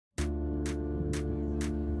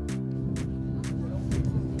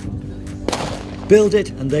Build it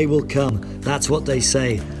and they will come. That's what they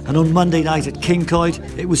say. And on Monday night at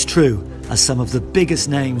Cyncoed, it was true, as some of the biggest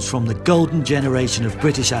names from the golden generation of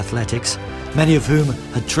British athletics, many of whom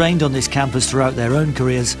had trained on this campus throughout their own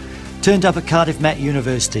careers, turned up at Cardiff Met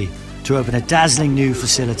University to open a dazzling new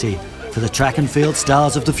facility for the track and field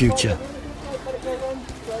stars of the future.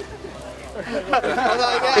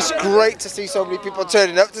 It's great to see so many people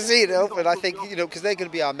turning up to see it open. I think, you know, because they're going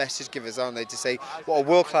to be our message givers, aren't they, to say what a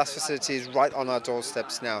world-class facility is right on our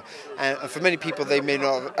doorsteps now. And for many people, they may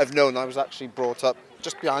not have known I was actually brought up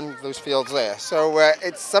just behind those fields there. So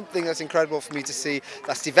it's something that's incredible for me to see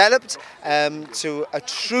that's developed to a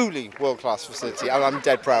truly world-class facility, and I'm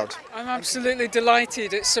dead proud. I'm absolutely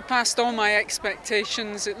delighted. It's surpassed all my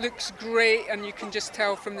expectations. It looks great, and you can just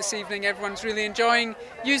tell from this evening everyone's really enjoying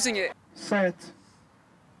using it. Set.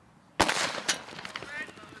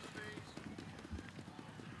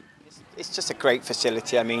 It's just a great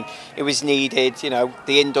facility. I mean, it was needed. You know,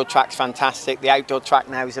 the indoor track's fantastic. The outdoor track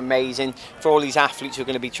now is amazing. For all these athletes who are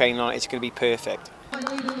going to be training on it, it's going to be perfect.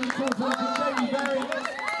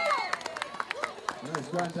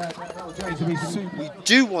 We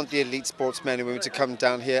do want the elite sportsmen and women to come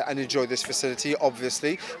down here and enjoy this facility,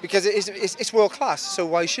 obviously, because it's world class, so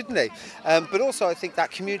why shouldn't they? But also I think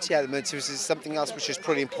that community element is something else which is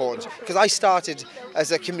pretty important, because I started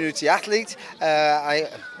as a community athlete. I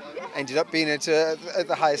ended up being at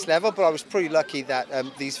the highest level, but I was pretty lucky that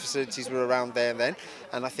these facilities were around there and then,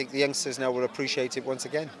 and I think the youngsters now will appreciate it once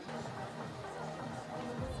again.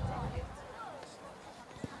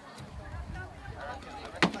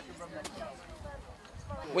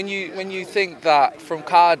 When you think that from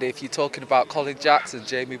Cardiff, you're talking about Colin Jackson,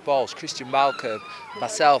 Jamie Balls, Christian Malcolm,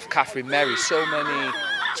 myself, Catherine Merry, so many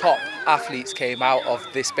top athletes came out of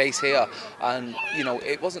this base here, and you know,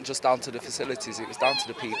 it wasn't just down to the facilities, it was down to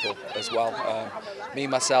the people as well. Me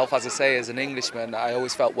myself, as I say, as an Englishman, I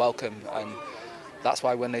always felt welcome, and that's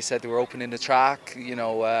why when they said they were opening the track, you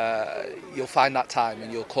know, you'll find that time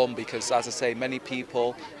and you'll come, because as I say, many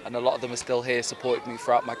people, and a lot of them are still here, supported me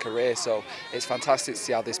throughout my career. So it's fantastic to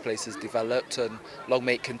see how this place has developed, and long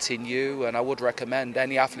may it continue. And I would recommend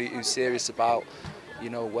any athlete who's serious about,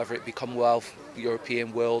 you know, whether it be Commonwealth,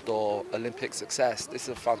 European, World or Olympic success, this is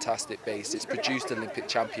a fantastic base. It's produced Olympic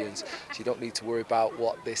champions, so you don't need to worry about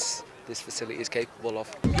what this facility is capable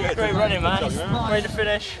of. Great running, man. Ready to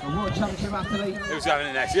finish. Who's having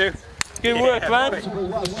it next? You? Good work, man.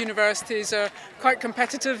 Universities are quite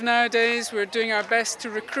competitive nowadays. We're doing our best to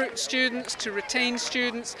recruit students, to retain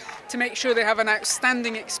students, to make sure they have an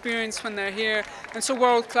outstanding experience when they're here. And so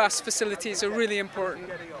world-class facilities are really important.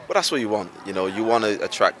 Well, that's what you want. You know, you want to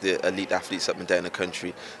attract the elite athletes up and down the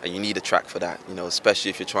country, and you need a track for that. You know, especially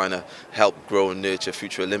if you're trying to help grow and nurture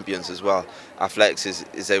future Olympians as well. Athletics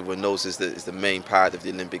is everyone knows, is the main part of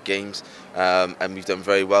the Olympic Games, and we've done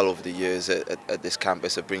very well over the years at this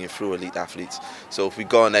campus of bringing through elite athletes. So if we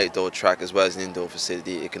go an outdoor track as well as an indoor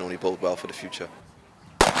facility, it can only bode well for the future.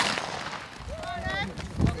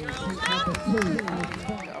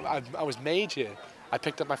 I was made here. I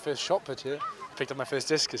picked up my first shot put here. I picked up my first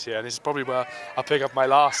discus here, and this is probably where I'll pick up my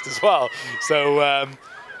last as well. So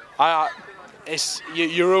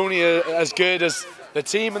you're only as good as the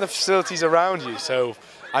team and the facilities around you. So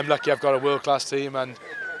I'm lucky I've got a world-class team, and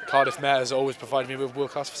Cardiff Met has always provided me with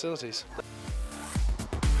world-class facilities.